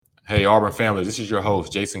Hey, Auburn family, this is your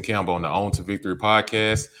host, Jason Campbell on the Own to Victory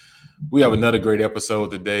podcast. We have another great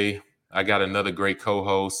episode today. I got another great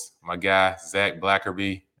co-host, my guy, Zac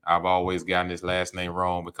Blackerby. I've always gotten his last name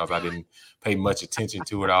wrong because I didn't pay much attention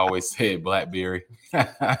to it. I always said Blackberry.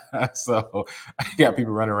 So I got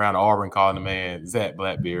people running around Auburn calling the man Zac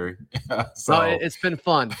Blackberry. It's been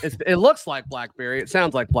fun. It looks like Blackberry. It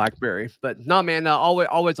sounds like Blackberry. But no, man,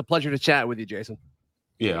 always a pleasure to chat with you, Jason.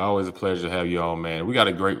 Yeah, always a pleasure to have you on, man. We got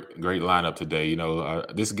a great lineup today.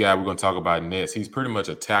 This guy we're going to talk about next, he's pretty much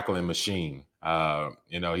a tackling machine.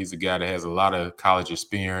 He's a guy that has a lot of college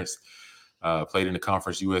experience, played in the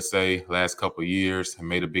Conference USA last couple of years and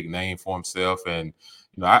made a big name for himself. And,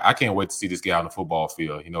 I can't wait to see this guy on the football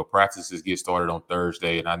field. Practices get started on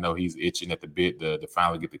Thursday, and I know he's itching at the bit to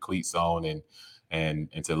finally get the cleats on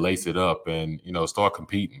and to lace it up and, start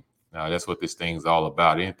competing. That's what this thing's all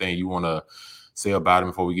about. Anything you want to say about him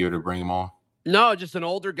before we get ready to bring him on? No, just an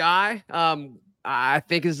older guy. I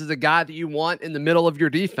think this is a guy that you want in the middle of your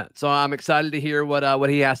defense. So I'm excited to hear what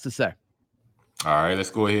he has to say. All right, let's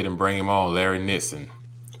go ahead and bring him on. Larry Nixon.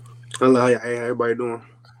 Hello, hey, how everybody doing?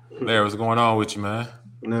 Larry, what's going on with you, man?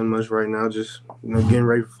 Nothing much right now, just getting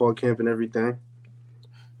ready for fall camp and everything.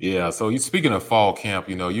 Yeah, so speaking of fall camp,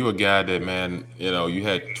 you a guy that, man, you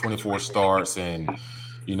had 24 starts and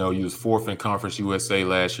you was fourth in Conference USA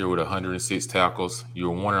last year with 106 tackles. You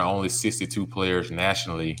were one of only 62 players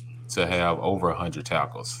nationally to have over 100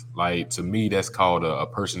 tackles. Like, to me, that's called a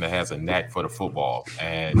person that has a knack for the football.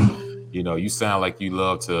 And, you sound like you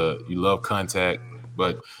love contact.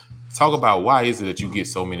 But talk about why is it that you get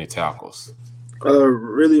so many tackles?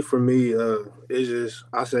 Really, for me, it's just,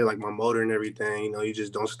 I say, like, my motor and everything. You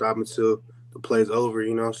just don't stop until the play's over,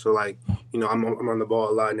 So, like, I'm on the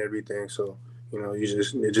ball a lot and everything, so –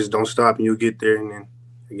 it just don't stop and you get there and then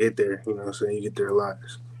you get there, so you get there a lot.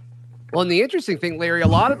 Well, and the interesting thing, Larry, a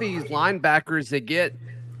lot of these linebackers that get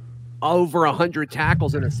over 100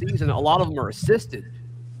 tackles in a season, a lot of them are assisted.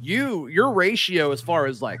 Your ratio as far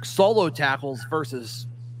as like solo tackles versus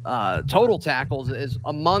total tackles is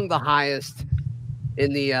among the highest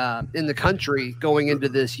in the country going into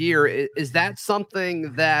this year. Is that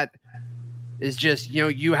something that is just,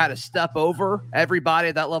 you had to step over everybody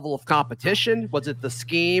at that level of competition? Was it the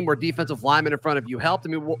scheme or defensive lineman in front of you helped? I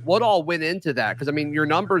mean, what all went into that? Because, your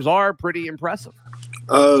numbers are pretty impressive.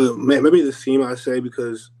 Maybe the scheme, I say,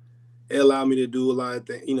 because it allowed me to do a lot of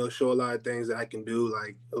things, show a lot of things that I can do,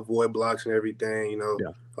 like avoid blocks and everything,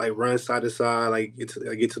 like run side to side, like get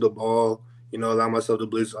to the ball, allow myself to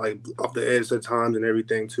blitz like off the edge at times and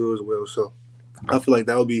everything too as well. So I feel like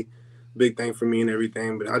that would be big thing for me and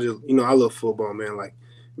everything, but I just, I love football, man. Like,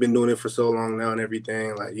 been doing it for so long now and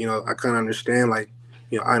everything. Like, I kind of understand, like,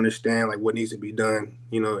 I understand like what needs to be done,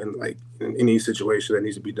 and like in any situation that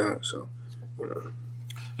needs to be done. So,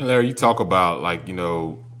 And Larry, you talk about like,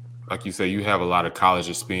 like you say, you have a lot of college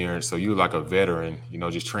experience, so you're like a veteran,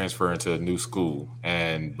 just transferring to a new school.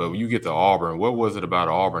 But when you get to Auburn, what was it about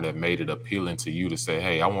Auburn that made it appealing to you to say,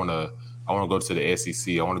 hey, I want to go to the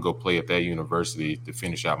SEC. I want to go play at that university to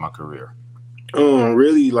finish out my career?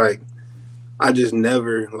 Really, like, I just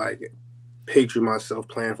never, like, pictured myself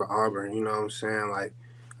playing for Auburn, you know what I'm saying? Like,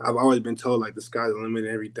 I've always been told, like, the sky's the limit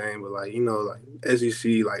and everything, but, like, like,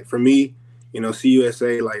 SEC, like, for me,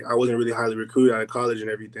 CUSA, like, I wasn't really highly recruited out of college and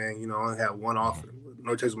everything. I only had one offer.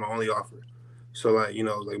 North Texas was my only offer. So, like,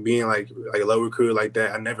 like, being, like a low recruit like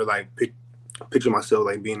that, I never, like, picture myself,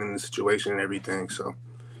 like, being in this situation and everything, so.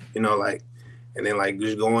 Like, and then like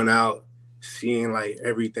just going out, seeing like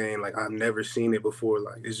everything, like I've never seen it before.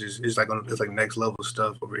 Like it's like next level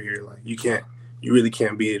stuff over here. Like you really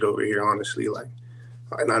can't beat it over here, honestly. Like,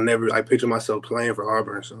 and I picture myself playing for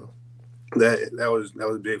Auburn, so that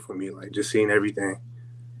was big for me. Like just seeing everything.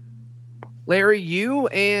 Larry, you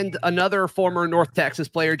and another former North Texas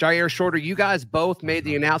player, Jair Shorter, you guys both made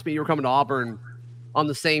the announcement you were coming to Auburn on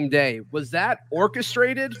the same day. Was that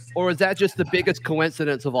orchestrated, or was that just the biggest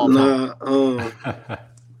coincidence of all time?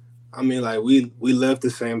 I mean, like we left the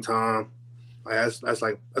same time. Like that's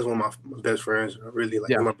one of my best friends, really.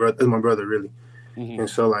 Like my brother, that's my brother, really. Mm-hmm. And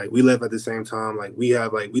so like we left at the same time. Like we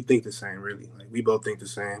think the same, really. Like we both think the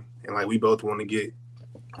same, and like we both want to get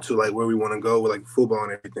to like where we want to go with like football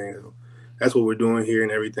and everything. So that's what we're doing here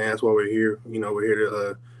and everything. That's why we're here. We're here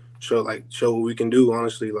to show what we can do.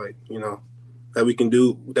 Honestly, like that we can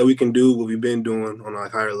do what we've been doing on a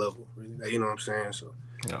higher level. You know what I'm saying? So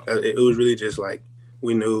it was really just like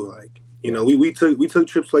we knew, like we took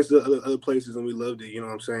trips places, other places, and we loved it. You know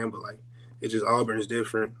what I'm saying? But like it's just Auburn is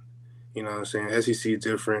different. You know what I'm saying? SEC is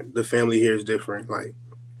different. The family here is different. Like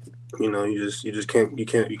you just can't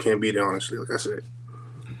beat it, honestly. Like I said.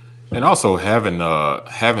 And also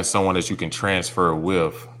having someone that you can transfer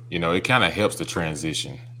with, it kind of helps the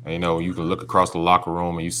transition. You can look across the locker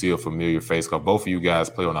room and you see a familiar face because both of you guys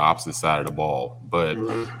play on the opposite side of the ball, but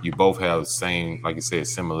you both have the same, like you said,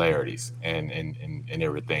 similarities and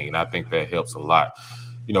everything. And I think that helps a lot.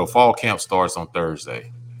 Fall camp starts on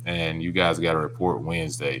Thursday, and you guys got to report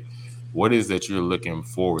Wednesday. What is that you're looking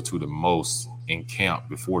forward to the most in camp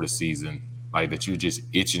before the season, like that you're just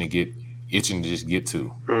itching to just get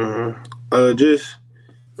to? Just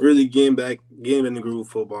really getting in the groove of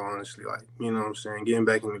football, honestly. Like, you know what I'm saying? Getting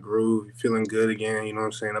back in the groove, feeling good again, you know what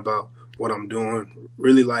I'm saying, about what I'm doing.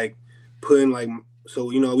 Really like putting so,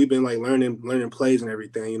 we've been like learning plays and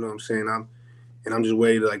everything, you know what I'm saying? I'm just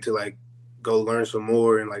ready to go learn some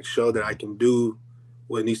more and like show that I can do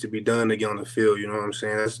what needs to be done to get on the field, you know what I'm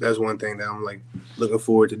saying? That's one thing that I'm like looking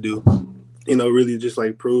forward to do. Really just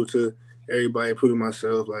like prove to everybody, prove to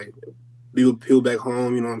myself, like people back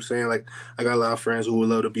home, you know what I'm saying? Like, I got a lot of friends who would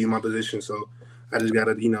love to be in my position, so I just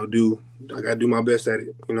gotta, I gotta do my best at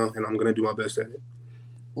it, and I'm gonna do my best at it.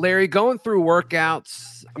 Larry, going through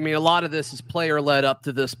workouts, I mean, a lot of this is player led up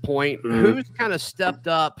to this point. Who's kind of stepped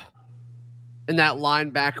up in that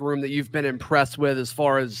linebacker room that you've been impressed with as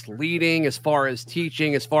far as leading, as far as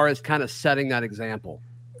teaching, as far as kind of setting that example?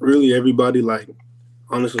 Really, everybody,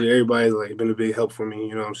 honestly, everybody's been a big help for me,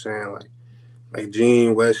 you know what I'm saying? Like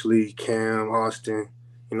Gene, Wesley, Cam, Austin.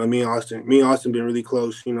 Me and Austin been really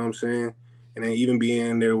close, you know what I'm saying? And then even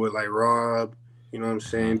being there with Rob, you know what I'm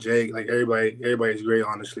saying, Jake, everybody's great,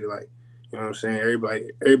 honestly. You know what I'm saying?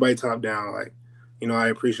 Everybody top down, I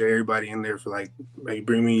appreciate everybody in there for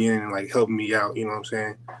bring me in and helping me out, you know what I'm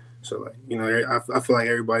saying? So I feel like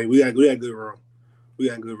everybody, we got good room. We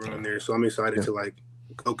got good room in there. So I'm excited to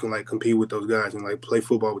go compete with those guys and play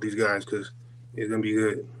football with these guys because it's gonna be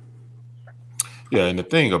good. Yeah, and the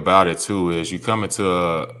thing about it too is you come with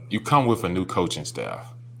a new coaching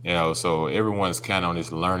staff. So everyone's kind of on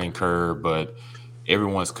this learning curve, but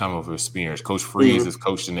everyone's coming with experience. Coach Freeze has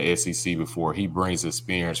coached in the SEC before. He brings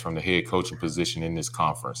experience from the head coaching position in this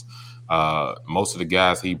conference. Most of the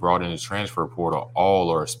guys he brought in the transfer portal all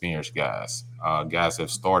are experienced guys. Guys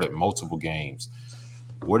have started multiple games.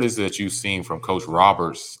 What is it you've seen from Coach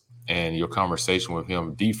Roberts and your conversation with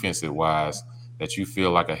him defensive wise that you feel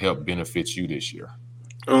like a help benefits you this year?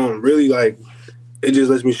 Really, it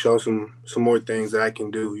just lets me show some more things that I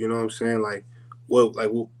can do. You know what I'm saying?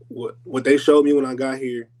 What they showed me when I got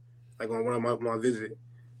here, on my visit,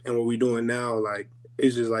 and what we're doing now,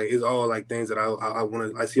 it's just it's all things that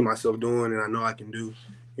I see myself doing and I know I can do.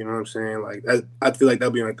 You know what I'm saying? I feel like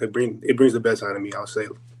that'll be it brings the best out of me. I'll say,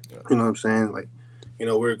 you know what I'm saying?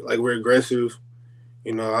 We're aggressive.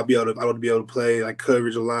 I'll be able to play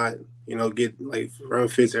coverage a lot. Get run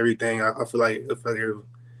fits, everything. I feel like it'll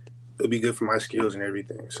be good for my skills and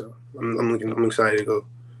everything. So I'm excited to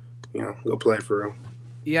go play for real.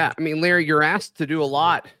 Yeah, I mean, Larry, you're asked to do a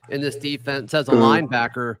lot in this defense as a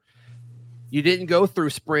linebacker. You didn't go through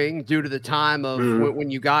spring due to the time of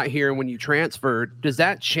when you got here and when you transferred. Does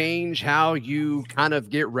that change how you kind of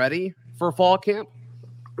get ready for fall camp?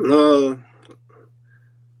 No,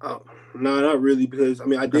 not really, because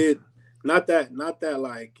I did not that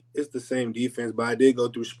it's the same defense, but I did go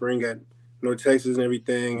through spring at North Texas and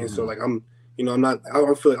everything, and so I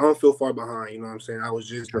don't feel far behind. You know what I'm saying? I was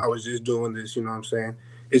just doing this. You know what I'm saying?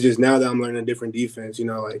 It's just now that I'm learning a different defense.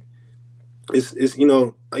 It's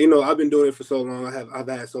I've been doing it for so long. I've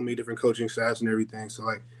had so many different coaching staffs and everything. So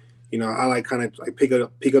I kind of pick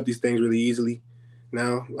up these things really easily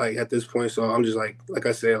now. At this point, so I'm just like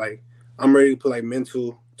I said, I'm ready to put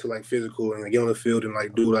mental to physical and get on the field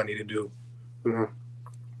and do what I need to do.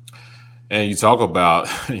 And you talk about,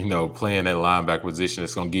 playing that linebacker position,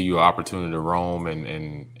 it's going to give you an opportunity to roam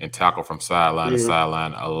and tackle from sideline to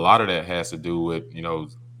sideline. A lot of that has to do with,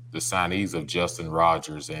 the signees of Justin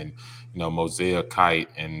Rogers and, Mosaic Kite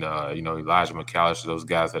and, Elijah McAllister, those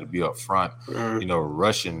guys that will be up front,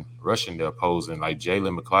 rushing the opposing. Like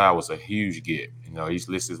Jalen McLeod was a huge get. He's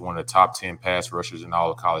listed as one of the top 10 pass rushers in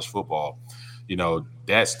all of college football.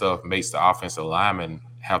 That stuff makes the offensive lineman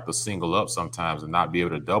have to single up sometimes and not be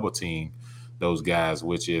able to double team those guys,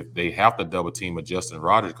 which if they have to double team a Justin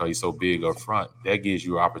Rogers because he's so big up front, that gives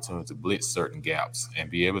you an opportunity to blitz certain gaps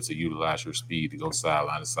and be able to utilize your speed to go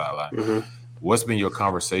sideline to sideline. What's been your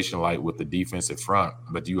conversation like with the defensive front?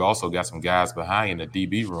 But you also got some guys behind in the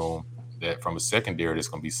DB room that from a secondary that's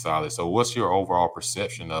going to be solid. So what's your overall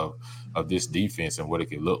perception of this defense and what it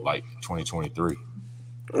could look like 2023?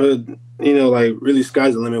 Really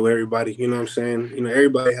sky's the limit with everybody. You know what I'm saying?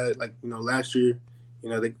 Everybody had last year.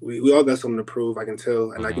 We all got something to prove. I can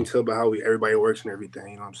tell, and I can tell by how everybody works and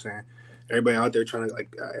everything. You know what I'm saying? everybody out there trying to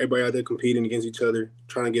everybody out there competing against each other,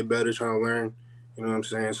 trying to get better, trying to learn. You know what I'm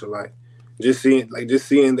saying? So like just seeing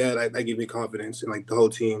that that gives me confidence in like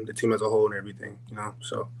the team as a whole and everything. You know,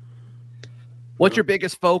 so. What's your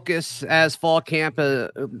biggest focus as fall camp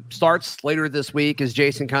starts later this week, as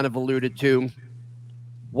Jason kind of alluded to?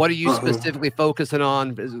 What are you specifically focusing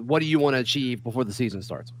on? What do you want to achieve before the season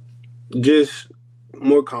starts? Just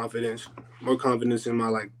more confidence in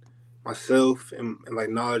my myself and like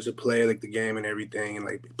knowledge of play, like the game and everything, and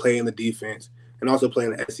like playing the defense and also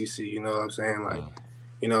playing the SEC. You know what I'm saying? Like,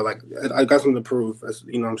 you know, like I got something to prove. That's,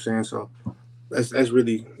 you know what I'm saying? So that's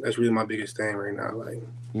really my biggest thing right now. Like,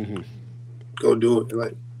 go do it.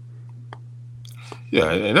 Like.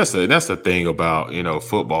 Yeah, and that's the thing about, you know,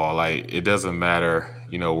 football. Like, it doesn't matter,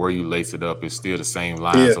 you know, where you lace it up. It's still the same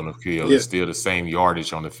lines on the field. It's still the same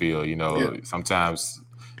yardage on the field. You know, sometimes,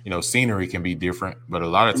 you know, scenery can be different, but a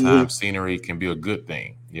lot of times scenery can be a good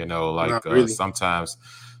thing. You know, like sometimes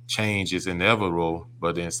change is inevitable,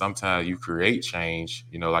 but then sometimes you create change,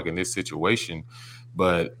 you know, like in this situation.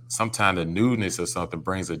 But sometimes the newness of something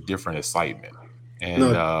brings a different excitement.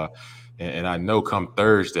 And I know come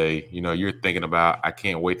Thursday, you know, you're thinking about, I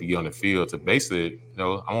can't wait to get on the field to basically, you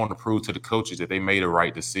know, I want to prove to the coaches that they made the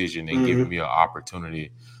right decision and giving me an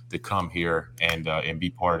opportunity to come here and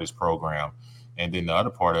be part of this program. And then the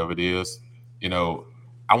other part of it is, you know,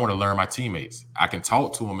 I want to learn my teammates. I can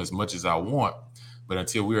talk to them as much as I want, but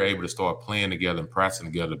until we're able to start playing together and practicing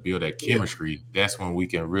together to build that chemistry, that's when we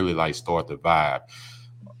can really like start the vibe.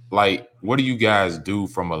 Like, what do you guys do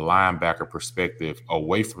from a linebacker perspective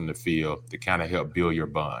away from the field to kind of help build your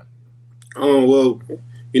bond? Oh, well,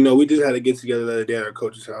 you know, we just had to get together the other day at our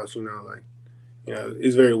coach's house, you know, like, you know,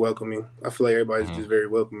 it's very welcoming. I feel like everybody's just very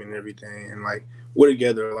welcoming and everything. And, like, we're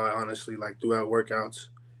together a lot, honestly, like, throughout workouts,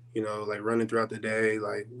 you know, like, running throughout the day.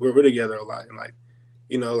 Like, we're together a lot. And, like,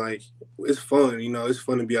 you know, like, it's fun. You know, it's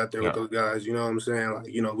fun to be out there with those guys. You know what I'm saying? Like,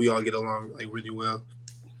 you know, we all get along, like, really well.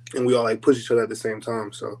 And we all, like, push each other at the same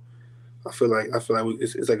time. So I feel like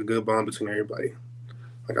it's like a good bond between everybody,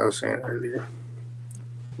 like I was saying earlier.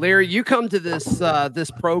 Larry, you come to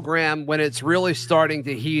this program when it's really starting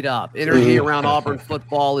to heat up. Energy around Auburn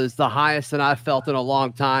football is the highest that I've felt in a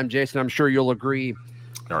long time. Jason, I'm sure you'll agree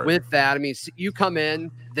with that. I mean, you come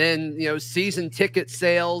in, then, you know, season ticket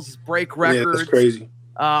sales break records. Yeah, that's crazy.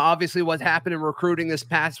 Obviously, what happened in recruiting this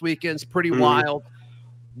past weekend is pretty wild.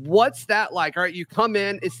 What's that like? All right, you come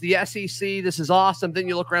in, it's the SEC. This is awesome. Then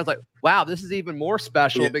you look around, it's like, wow, this is even more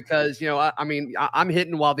special because, you know, I'm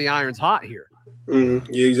hitting while the iron's hot here.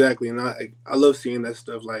 Yeah, exactly. And I love seeing that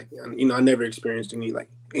stuff. Like, you know, I never experienced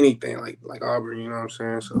anything like Auburn. You know what I'm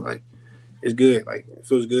saying? So like, it's good. Like, it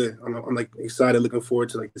feels good. I'm like excited, looking forward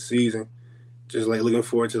to like the season. Just like looking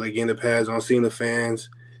forward to like getting the pads on, seeing the fans,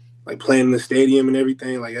 like playing in the stadium and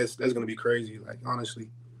everything. Like that's gonna be crazy. Like, honestly.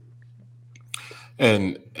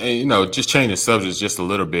 And you know, just changing subjects just a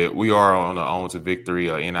little bit, we are on the Own to Victory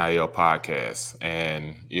NIL podcast.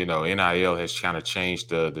 And, you know, NIL has kind of changed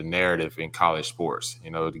the narrative in college sports,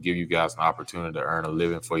 you know, to give you guys an opportunity to earn a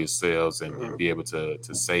living for yourselves and be able to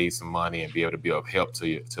save some money and be able to be of help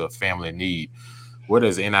to a family in need. What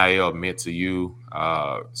has NIL meant to you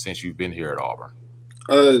since you've been here at Auburn?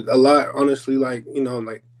 A lot, honestly. Like, you know,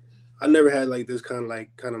 like I never had like this kind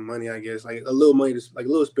of money, I guess, like a little money, like a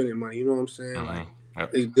little spending money. You know what I'm saying? Like,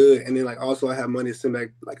 it's good. And then like also I have money to send back.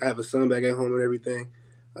 Like I have a son back at home and everything.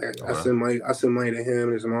 Like I send money to him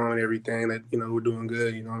and his mom and everything. That, you know, we're doing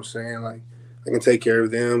good. You know what I'm saying? Like I can take care of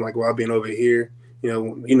them. Like while being over here, you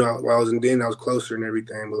know, while I was in Denton, I was closer and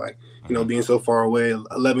everything. But like, you know, being so far away,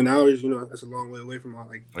 11 hours, you know, that's a long way away from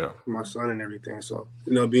from my son and everything. So,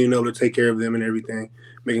 you know, being able to take care of them and everything,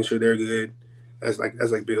 making sure they're good. That's like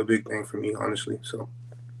a big thing for me, honestly. So,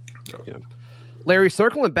 yeah. Larry,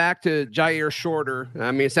 circling back to Jair Shorter,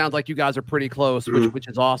 I mean, it sounds like you guys are pretty close, which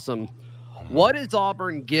is awesome. What is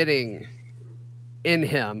Auburn getting in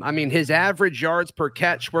him? I mean, his average yards per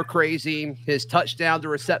catch were crazy. His touchdown to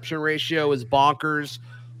reception ratio is bonkers.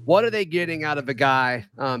 What are they getting out of a guy,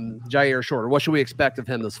 Jair Shorter? What should we expect of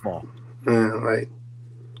him this fall? Man, like,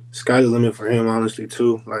 sky's the limit for him, honestly,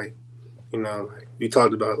 too. Like, you know, like we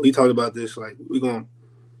talked about this. Like, it's gonna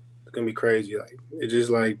be crazy. Like, it's just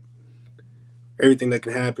like everything that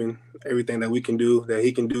can happen, everything that we can do, that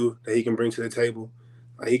he can bring to the table.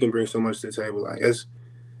 Like, he can bring so much to the table. Like,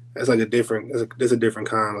 that's like a different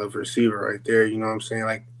kind of receiver right there. You know what I'm saying?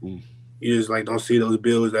 Like, you just like don't see those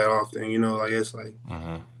builds that often. You know, like it's like,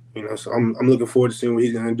 you know. So I'm looking forward to seeing what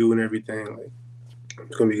he's gonna do and everything. Like,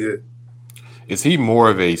 it's gonna be good. Is he more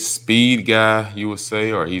of a speed guy, you would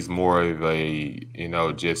say, or he's more of a, you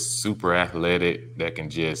know, just super athletic that can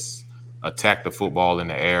just attack the football in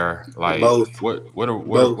the air? Like, Both.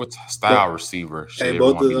 what style receiver should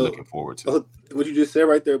Both everyone of be those. looking forward to? Both, what you just said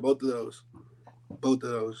right there, both of those. Both of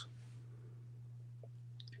those.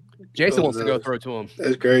 Jason wants to go throw to him.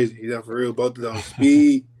 That's crazy. Yeah, for real. Both of those.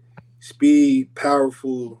 Speed,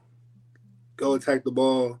 powerful, go attack the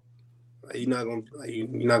ball. Like, you're not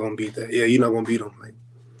gonna beat that. Yeah, you're not gonna beat him. Like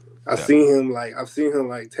I've seen him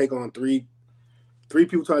take on three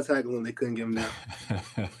people try to tackle him, they couldn't get him down.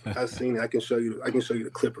 I've seen it. I can show you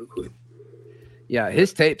the clip real quick. Yeah,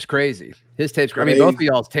 his tape's crazy. I mean, both of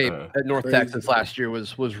y'all's tape at North Texas last year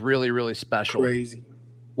was really, really special. Crazy.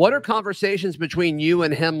 What are conversations between you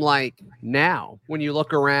and him like now when you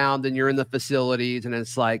look around and you're in the facilities and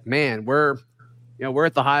it's like, man, we're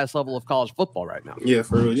at the highest level of college football right now? Yeah,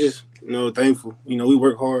 for real. Just, thankful. We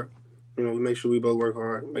work hard. We make sure we both work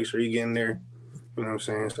hard. Make sure you get in there. You know what I'm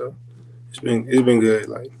saying? So it's been good.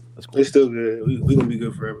 Like, that's cool. It's still good. We gonna be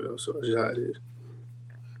good forever though. So that's just how it is.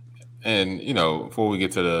 And before we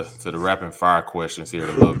get to the rapid fire questions here in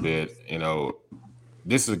a little bit,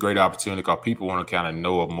 this is a great opportunity because people want to kind of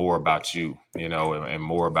know more about you, and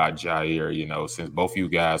more about Jair. Since both of you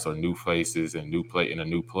guys are new faces and in a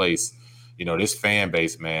new place, this fan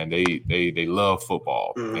base, man, they love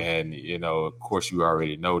football, and of course you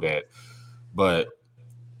already know that. But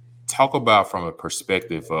talk about from a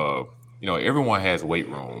perspective of, everyone has weight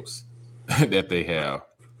rooms that they have.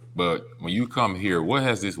 But when you come here, what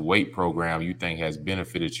has this weight program you think has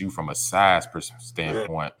benefited you from a size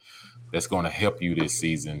standpoint that's going to help you this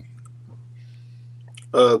season?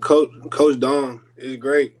 Coach Don is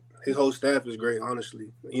great. His whole staff is great,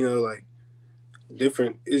 honestly. It's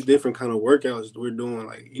different kind of workouts we're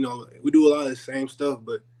doing. We do a lot of the same stuff,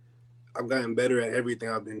 but I've gotten better at everything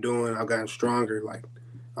I've been doing. I've gotten stronger.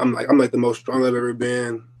 I'm the most strong I've ever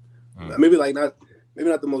been. Maybe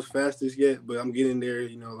not the most fastest yet, but I'm getting there,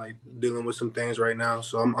 dealing with some things right now.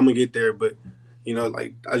 So I'm gonna get there. But,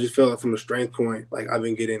 I just felt like from a strength point, I've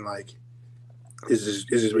been getting it's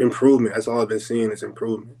just improvement. That's all I've been seeing is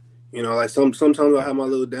improvement. Sometimes I have my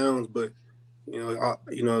little downs, but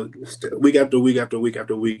week after week after week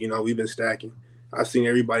after week, we've been stacking. I've seen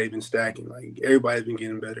everybody been stacking. Everybody's been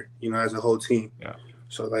getting better, as a whole team. Yeah.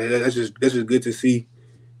 So that's just good to see,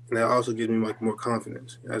 and that also gives me more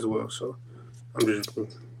confidence as well. So it's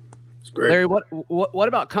great. Larry, what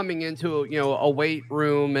about coming into a weight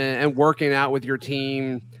room and working out with your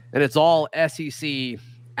team, and it's all SEC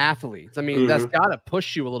athletes? I mean, that's got to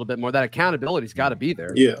push you a little bit more. That accountability's got to be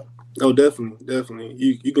there. Yeah. Oh, definitely.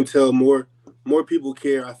 You can tell more people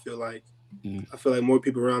care. I feel like more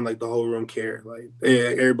people around the whole room care.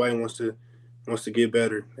 Everybody wants to get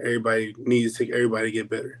better. Everybody needs to everybody get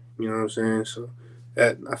better. You know what I'm saying? So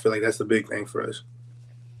that I feel like that's the big thing for us.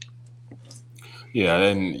 Yeah,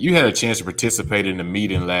 and you had a chance to participate in the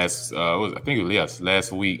meeting last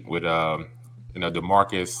week with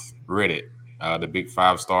DeMarcus Riddick, the big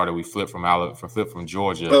 5-star that we flipped from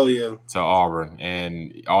Georgia to Auburn,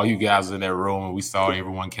 and all you guys in that room, and we saw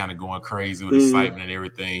everyone kind of going crazy with excitement and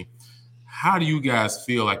everything. How do you guys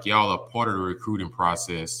feel like y'all are part of the recruiting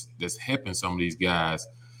process that's helping some of these guys,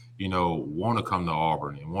 want to come to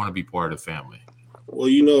Auburn and want to be part of the family? Well,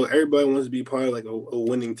 everybody wants to be part of a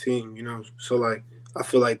winning team, So I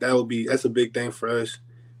feel like that's a big thing for us,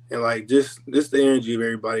 and just the energy of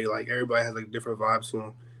everybody. Everybody has different vibes to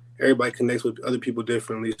them. Everybody connects with other people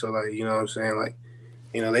differently. So you know what I'm saying?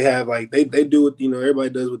 They have they do what everybody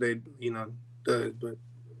does what they does, but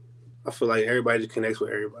I feel like everybody just connects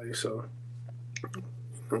with everybody. So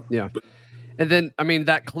yeah. And then, I mean,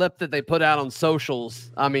 that clip that they put out on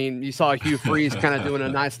socials, I mean, you saw Hugh Freeze kind of doing a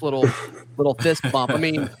nice little fist bump. I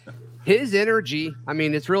mean, his energy, I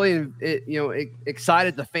mean, it's really,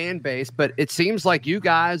 excited the fan base, but it seems like you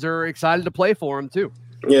guys are excited to play for him too.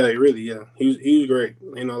 Yeah, he was great.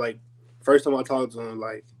 First time I talked to him,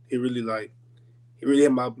 he really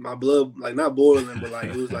had my blood, not boiling, but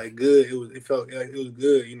it was good. It felt like it was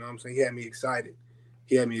good. You know what I'm saying? He had me excited.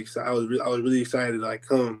 I was really excited to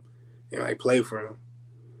come and play for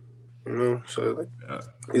him. So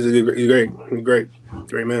he's great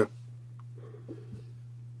man.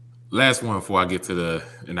 Last one before I get to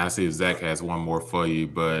and I see if Zach has one more for you,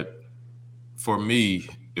 but for me,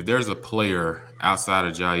 if there's a player outside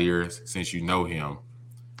of Jair, since you know him,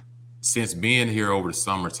 since being here over the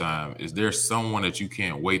summertime, is there someone that you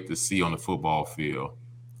can't wait to see on the football field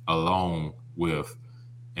along with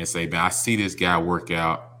and say, man, I see this guy work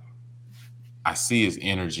out. I see his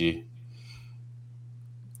energy.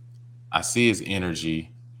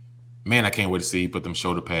 Man, I can't wait to see he put them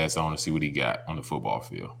shoulder pads on and see what he got on the football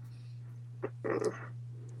field.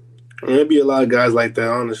 There'd be a lot of guys like that,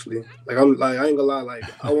 honestly. Like I ain't gonna lie. Like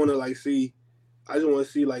I want to see. I just want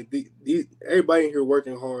to see like everybody in here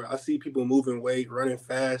working hard. I see people moving weight, running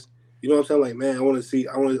fast. You know what I'm saying? Like, man,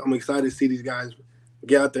 I'm excited to see these guys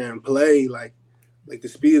get out there and play. Like the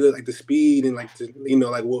speed and like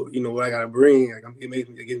what I gotta bring. Like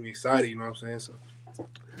it gets me excited. You know what I'm saying? So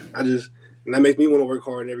and that makes me want to work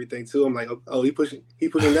hard and everything too. I'm like, oh, he pushing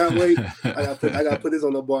that weight. I gotta put this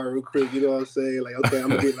on the bar real quick. You know what I'm saying? Like, okay,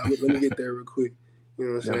 let me get there real quick. You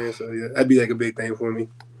know what I'm saying? So yeah, that'd be like a big thing for me.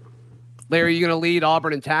 Larry, you going to lead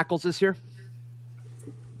Auburn in tackles this year?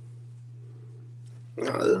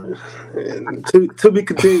 To be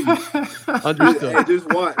continued. Understood. Hey, just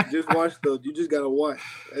watch though. You just gotta watch.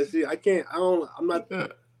 See, I'm not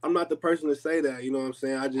the person to say that. You know what I'm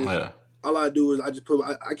saying? All I do is I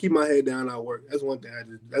keep my head down. I work. That's one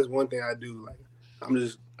thing I do. Like I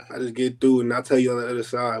just get through and I tell you on the other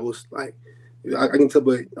side what's like. I can tell,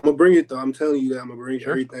 but I'm gonna bring it though. I'm telling you that I'm gonna bring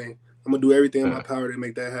everything. I'm gonna do everything in my power to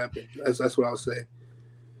make that happen. That's what I'll say.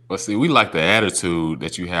 But see, we like the attitude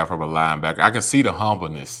that you have from a linebacker. I can see the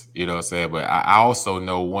humbleness, you know what I'm saying? But I also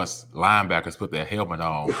know once linebackers put their helmet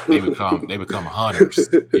on, they become hunters,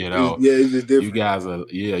 you know. Yeah, it's just different.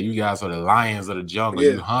 You guys are the lions of the jungle,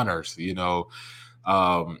 you hunters, you know,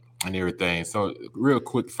 and everything. So real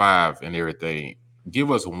quick 5 and everything.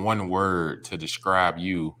 Give us one word to describe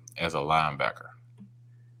you as a linebacker.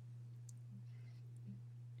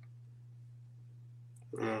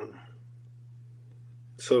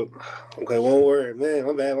 So, okay, one word. Man,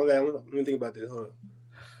 my bad. Let me think about this. Hold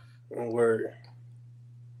on. One word.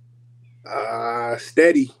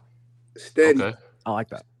 Steady. Okay. I like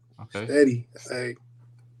that. Okay. Steady. Like,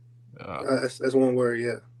 that's one word,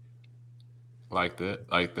 yeah. Like that.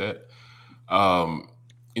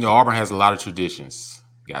 You know, Auburn has a lot of traditions.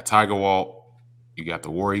 You got Tiger Walk. You got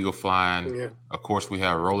the War Eagle flying. Yeah. Of course, we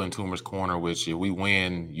have Rolling Tumors Corner, which if we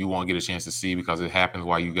win, you won't get a chance to see because it happens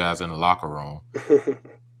while you guys are in the locker room.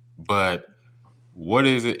 But what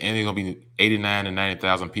is it? And it's going to be 89 to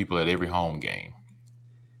 90,000 people at every home game.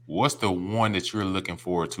 What's the one that you're looking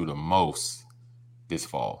forward to the most this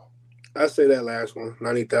fall? I say that last one,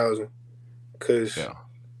 90,000. Because,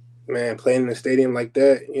 man, playing in a stadium like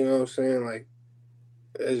that, you know what I'm saying? Like,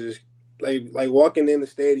 it's just like walking in the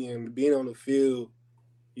stadium, being on the field,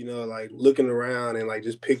 you know, like looking around and like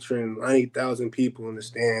just picturing 90,000 people in the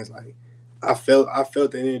stands. Like, I felt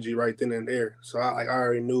the energy right then and there. So I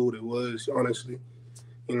already knew what it was, honestly.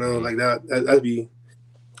 You know, like that's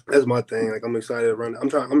my thing. Like I'm excited to run. I'm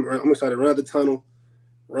excited to run out the tunnel,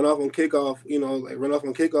 run off on kickoff. You know, like run off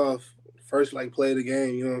on kickoff first, like play the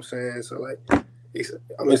game. You know what I'm saying? So like,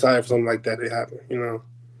 I'm excited for something like that to happen. You know,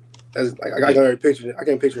 that's like I can already picture it. I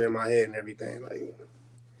can picture it in my head and everything. Like,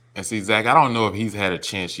 and see, Zach, I don't know if he's had a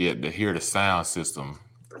chance yet to hear the sound system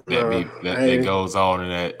that goes on in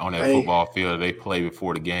that football field they play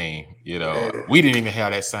before the game. You know, we didn't even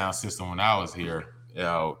have that sound system when I was here. You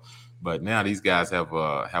know, but now these guys have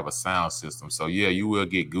a sound system. So yeah, you will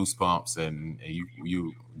get goosebumps, and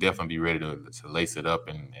you definitely be ready to lace it up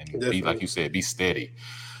and be, like you said, be steady.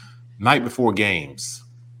 Night before games,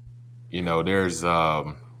 you know, there's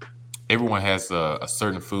everyone has a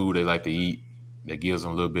certain food they like to eat that gives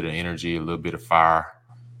them a little bit of energy, a little bit of fire.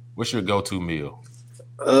 What's your go-to meal?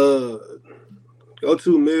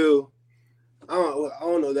 Go-to meal. I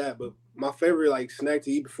don't know that, but my favorite like snack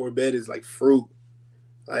to eat before bed is like fruit.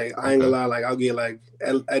 Like I ain't gonna lie, like I'll get like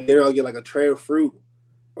at dinner I'll get like a tray of fruit,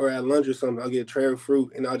 or at lunch or something I'll get a tray of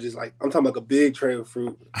fruit, and I'll just like I'm talking about a big tray of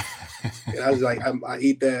fruit. And I was like I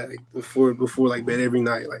eat that like, before like bed every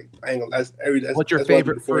night. Like I ain't gonna. That's what's your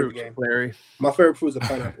favorite fruit, Larry? My favorite fruit is a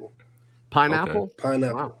pineapple. Pineapple? Okay.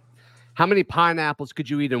 Pineapple. Wow. How many pineapples could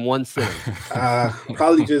you eat in one sitting?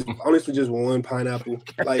 Probably honestly just one pineapple.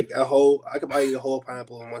 Like I could probably eat a whole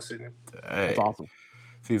pineapple in one sitting. Hey. That's awesome.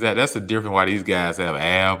 See, that's the difference why these guys have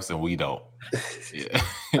abs and we don't. Yeah.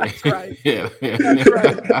 That's right. Yeah. That's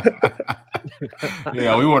right.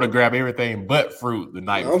 Yeah, we want to grab everything but fruit the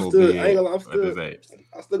night before bed. I ain't gonna lie, I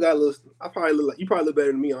still got a little. You probably look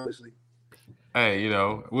better than me, honestly. Hey, you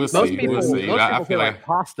know, we'll most see. People, we'll see. Most people feel like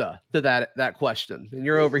pasta to that question, and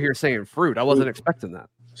you're over here saying fruit. I wasn't expecting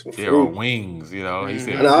that. Yeah, or wings. You know, he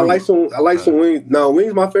said. I like some wings. No, wings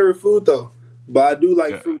is my favorite food though, but I do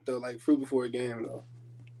like fruit though, like fruit before a game though.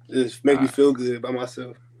 Just make me feel good by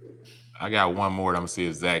myself. I got one more. I'm gonna see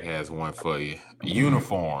if Zach has one for you.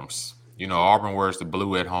 Uniforms. You know, Auburn wears the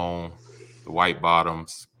blue at home, the white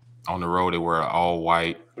bottoms. On the road, they wear all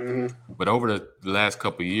white. Mm-hmm. But over the last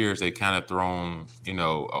couple of years, they kind of thrown, you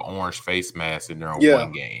know, an orange face mask in there on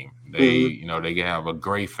one game. They, you know, they have a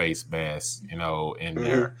gray face mask, you know, in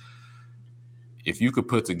there. if you could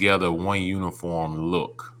put together one uniform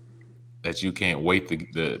look that you can't wait to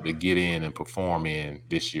get in and perform in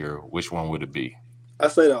this year, which one would it be? I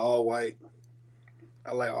say the all white.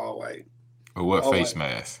 I like all white. Or what all face white.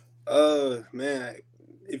 mask? Man,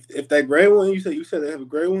 if that gray one, you said they have a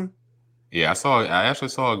gray one. Yeah, I actually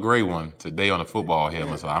saw a gray one today on the football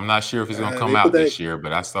helmet. So I'm not sure if it's gonna come out this year,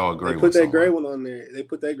 but I saw a gray one. They put that gray one on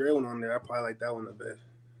there. I probably like that one the best.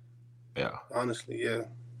 Yeah. Honestly, yeah.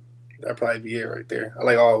 That'd probably be it right there. I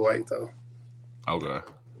like all white though. Okay.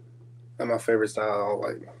 That's my favorite style, all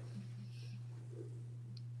white.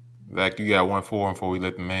 Zac, you got one for him before we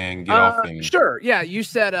let the man get off? Sure. Yeah, you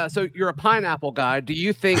said so you're a pineapple guy. Do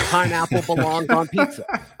you think pineapple belongs on pizza?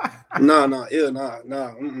 No,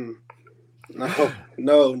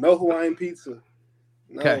 Hawaiian pizza.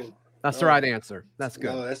 No, okay, that's the right answer. That's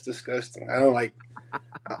good. No, that's disgusting. I don't like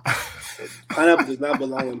pineapple. Does not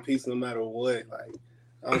belong on pizza, no matter what. Like,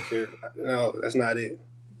 I don't care. No, that's not it.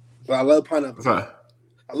 But I love pineapple.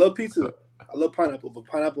 I love pizza. I love pineapple, but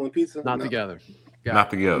pineapple and pizza not together.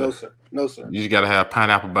 Not together. No, sir. You just gotta have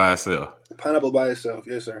pineapple by itself. Pineapple by itself,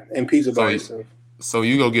 yes, sir, and pizza by itself. So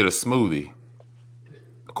you go get a smoothie.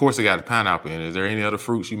 Of course, it got the pineapple in it. Is there any other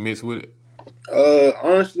fruits you mix with it?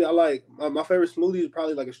 Honestly, I like my favorite smoothie is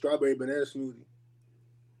probably like a strawberry banana smoothie.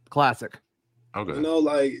 Classic. Okay. You know,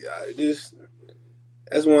 like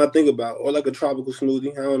that's one I think about, or like a tropical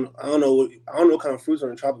smoothie. I don't know what kind of fruits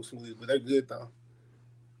are in tropical smoothies, but they're good though.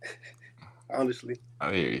 Honestly.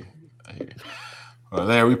 I hear you. Well,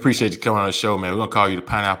 Larry, we appreciate you coming on the show, man. We're gonna call you the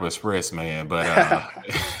Pineapple Express, man. But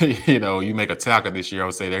you know, you make a tackle this year, I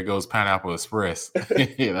would say there goes Pineapple Express.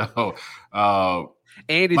 You know.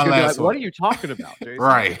 Andy's gonna be like, "What are you talking about, Jason?"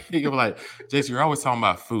 Right. He'll be like, "Jason, you're always talking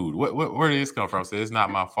about food. Where did this come from?" I said, "It's not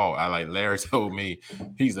my fault. Larry told me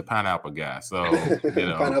he's a pineapple guy." So you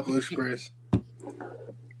know, Pineapple Express.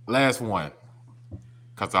 Last one.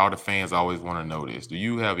 Because all the fans always want to know this. Do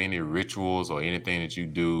you have any rituals or anything that you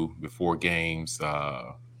do before games,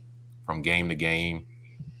 from game to game?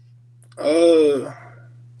 No,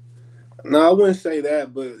 I wouldn't say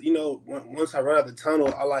that. But, you know, once I run out the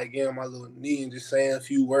tunnel, I like getting on my little knee and just saying a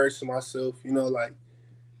few words to myself, you know, like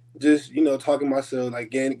just, you know, talking to myself,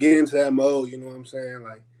 like get into that mode, you know what I'm saying?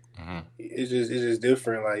 Like, it's just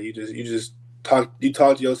different. Like, you just talk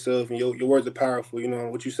to yourself, and your words are powerful. You know,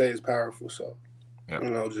 what you say is powerful. So. Yep. You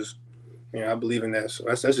know, I believe in that. So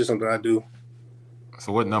that's just something I do.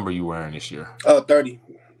 So what number are you wearing this year? 30.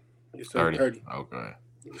 Yes, sir, 30. Okay.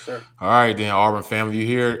 Yes, sir. All right, then, Auburn family, you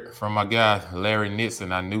hear it from my guy, Larry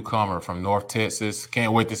Nixon, our newcomer from North Texas.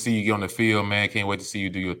 Can't wait to see you get on the field, man. Can't wait to see you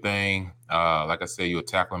do your thing. Like I said, you're a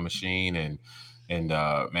tackling machine. And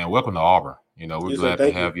man, welcome to Auburn. You know, we're glad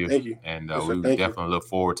to have you. Thank you. And we definitely look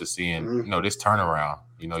forward to seeing, you know, this turnaround.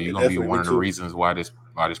 You know, you're going to be one of the reasons why this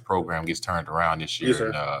program gets turned around this year. Yes,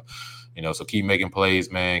 sir. And, you know, so keep making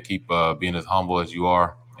plays, man. Keep being as humble as you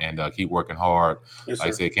are, and keep working hard. Yes, like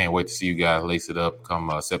I said, can't wait to see you guys lace it up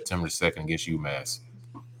come September 2nd against UMass.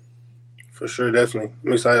 For sure, definitely.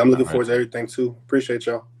 I'm excited. I'm looking forward to everything, too. Appreciate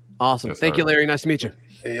y'all. Awesome. Yes, Thank you, Larry. Nice to meet you.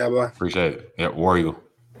 Hey, y'all, bye. Appreciate it. Yeah, War Eagle.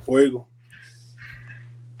 War Eagle.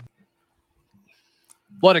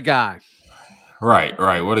 What a guy. Right.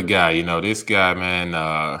 What a guy. You know, this guy, man,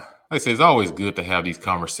 like I said, it's always good to have these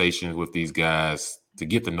conversations with these guys to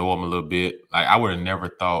get to know them a little bit. Like, I would have never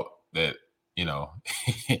thought that, you know,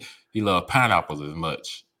 he loved pineapples as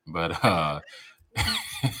much. But,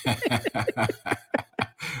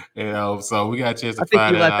 you know, so we got a chance to find out. I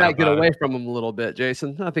think you let that get away from him a little bit,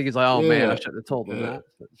 Jason. I think he's like, oh, man, I shouldn't have told him that.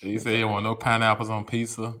 He said he didn't want no pineapples on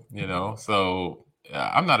pizza, you know, so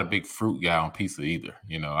I'm not a big fruit guy on pizza either.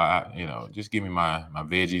 You know, just give me my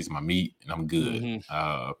veggies, my meat, and I'm good.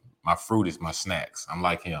 Mm-hmm. My fruit is my snacks. I'm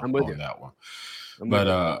like him on that one.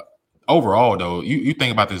 But overall, though, you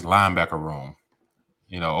think about this linebacker room.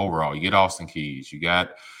 You know, overall, you get Austin Keys, you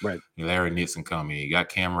got Larry Nixon coming, you got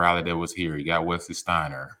Cam Riley that was here, you got Wesley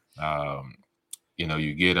Steiner. You know,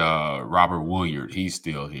 you get Robert Williard, he's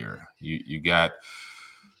still here. You got,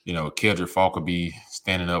 you know, Kedrick Falkerby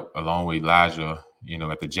standing up along with Elijah, you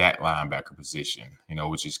know, at the jack linebacker position, you know,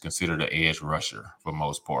 which is considered an edge rusher for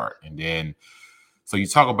most part. And then, so you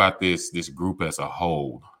talk about this group as a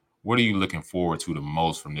whole. What are you looking forward to the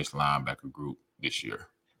most from this linebacker group this year?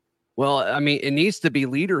 Well, I mean, it needs to be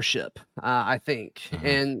leadership, I think. Mm-hmm.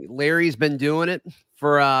 And Larry's been doing it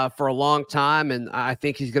for a long time, and I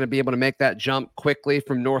think he's going to be able to make that jump quickly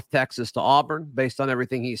from North Texas to Auburn based on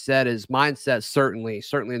everything he said. His mindset's certainly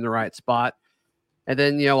in the right spot. And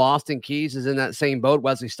then, you know, Austin Keys is in that same boat.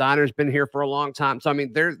 Wesley Steiner's been here for a long time. So, I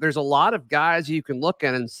mean, there's a lot of guys you can look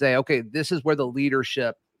at and say, okay, this is where the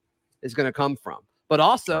leadership is going to come from. But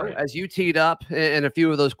also, as you teed up in a few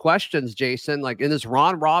of those questions, Jason, like in this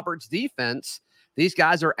Ron Roberts defense, these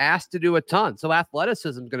guys are asked to do a ton. So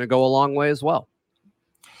athleticism is going to go a long way as well.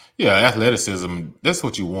 Yeah, athleticism, that's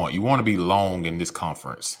what you want. You want to be long in this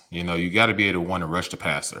conference. You know, you got to be able to want to rush the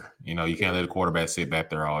passer. You know, you can't let a quarterback sit back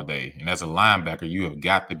there all day. And as a linebacker, you have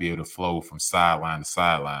got to be able to flow from sideline to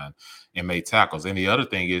sideline and make tackles. And the other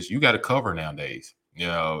thing is you got to cover nowadays. You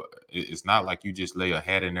know, it's not like you just lay a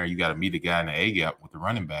hat in there. You got to meet a guy in the A-gap with the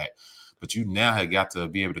running back. But you now have got to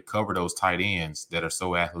be able to cover those tight ends that are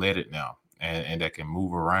so athletic now and that can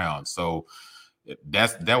move around. So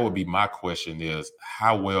that would be my question is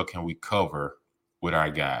how well can we cover with our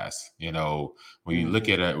guys? You know, when you look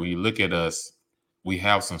at it, when you look at us, we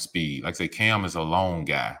have some speed. Like I say, Cam is a long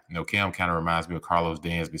guy. You know, Cam kind of reminds me of Carlos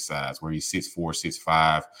Dansby size, where he's 6'4",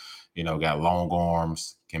 6'5", you know, got long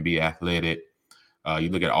arms, can be athletic. You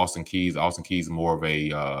look at Austin Keys. Austin Keys is more of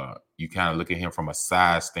a you kind of look at him from a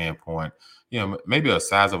size standpoint. You know, maybe a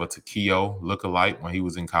size of a Takeo lookalike when he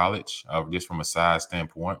was in college, just from a size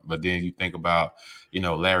standpoint. But then you think about, you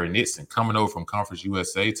know, Larry Nixon coming over from Conference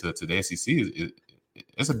USA to the SEC.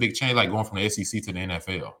 It's a big change, like going from the SEC to the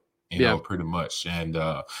NFL, you know, pretty much. And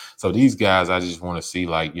so these guys, I just want to see,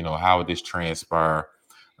 like, you know, how would this transpire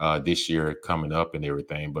this year coming up and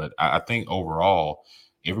everything. But I think overall,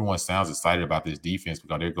 everyone sounds excited about this defense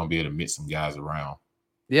because they're going to be able to mix some guys around.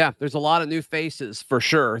 Yeah, there's a lot of new faces for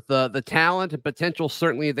sure. The talent and potential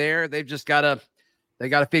certainly there. They've just got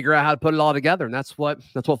to figure out how to put it all together, and that's what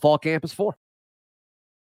fall camp is for.